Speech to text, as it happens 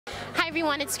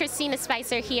everyone, it's Kristina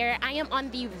Spicer here. I am on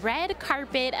the red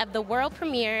carpet of the world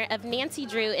premiere of Nancy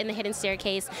Drew in The Hidden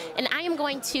Staircase, and I am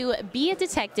going to be a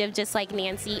detective just like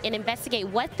Nancy and investigate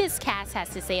what this cast has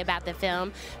to say about the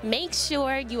film. Make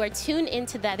sure you are tuned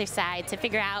into the other side to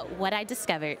figure out what I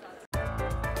discovered.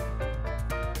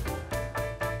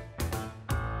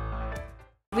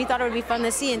 We thought it would be fun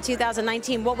to see in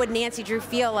 2019. What would Nancy Drew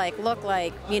feel like, look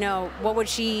like? You know, what would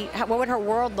her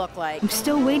world look like? I'm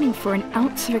still waiting for an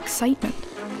ounce of excitement.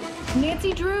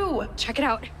 Nancy Drew! Check it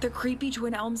out. The creepy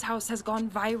Twin Elms house has gone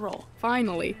viral.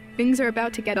 Finally, things are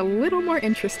about to get a little more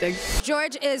interesting.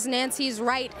 George is Nancy's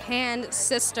right-hand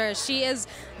sister. She is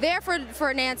there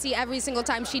for Nancy every single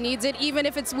time she needs it, even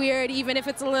if it's weird, even if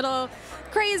it's a little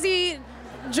crazy.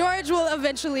 George will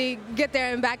eventually get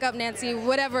there and back up Nancy,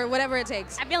 whatever it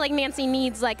takes. I feel like Nancy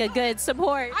needs like a good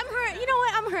support. I'm her, you know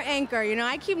what? I'm her anchor. You know,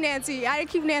 I keep Nancy,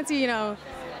 you know,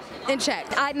 in check.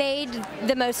 I made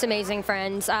the most amazing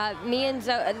friends. Me and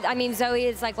Zoe, I mean, Zoe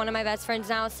is like one of my best friends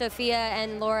now. Sophia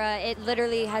and Laura, it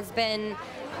literally has been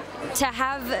to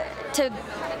have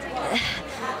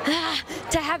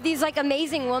these like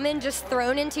amazing women just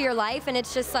thrown into your life, and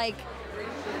it's just like,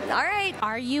 all right.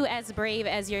 Are you as brave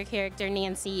as your character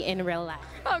Nancy in real life?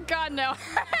 Oh God, no.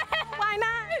 Why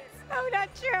not? It's so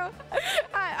not true.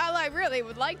 I really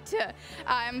would like to,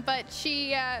 but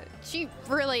she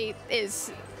really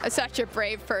is such a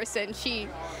brave person. She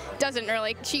doesn't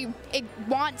really, she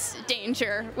wants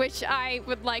danger, which I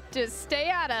would like to stay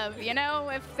out of. You know,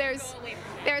 if there's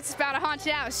about a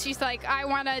haunted house, she's like, I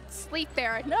want to sleep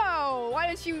there. No, why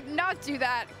don't you not do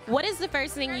that? What is the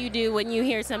first thing you do when you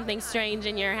hear something strange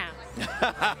in your house?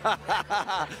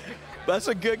 That's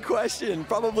a good question.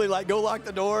 Probably like go lock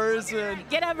the doors and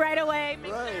get up right away.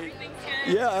 Make sure everything's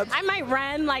good. Yeah. I might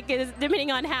run, like depending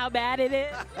on how bad it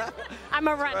is. I'm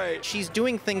a runner. Right. She's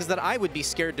doing things that I would be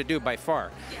scared to do by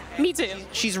far. Me too.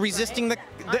 She's resisting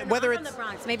whether I'm from the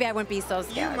Bronx. Maybe I wouldn't be so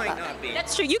scared. You might not be.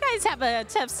 That's true. You guys have a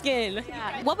tough skin.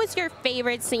 Yeah. What was your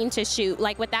favorite scene to shoot?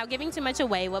 Like without giving too much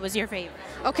away, what was your favorite?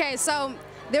 Okay, so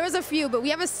there was a few, but we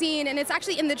have a scene, and it's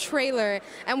actually in the trailer,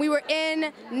 and we were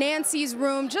in Nancy's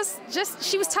room, just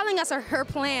she was telling us her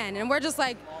plan, and we're just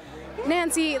like,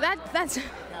 Nancy, that's...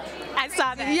 I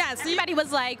saw that. Yes. Everybody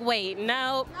was like, wait,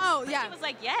 no. Oh, yeah. She was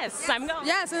like, yes, I'm going.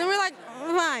 Yes, and then we're like,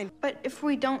 fine. But if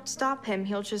we don't stop him,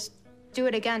 he'll just do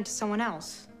it again to someone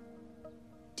else.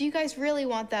 Do you guys really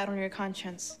want that on your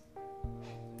conscience?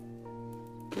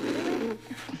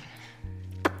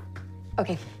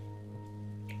 Okay.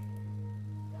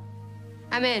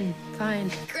 I'm in. Fine.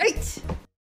 Great!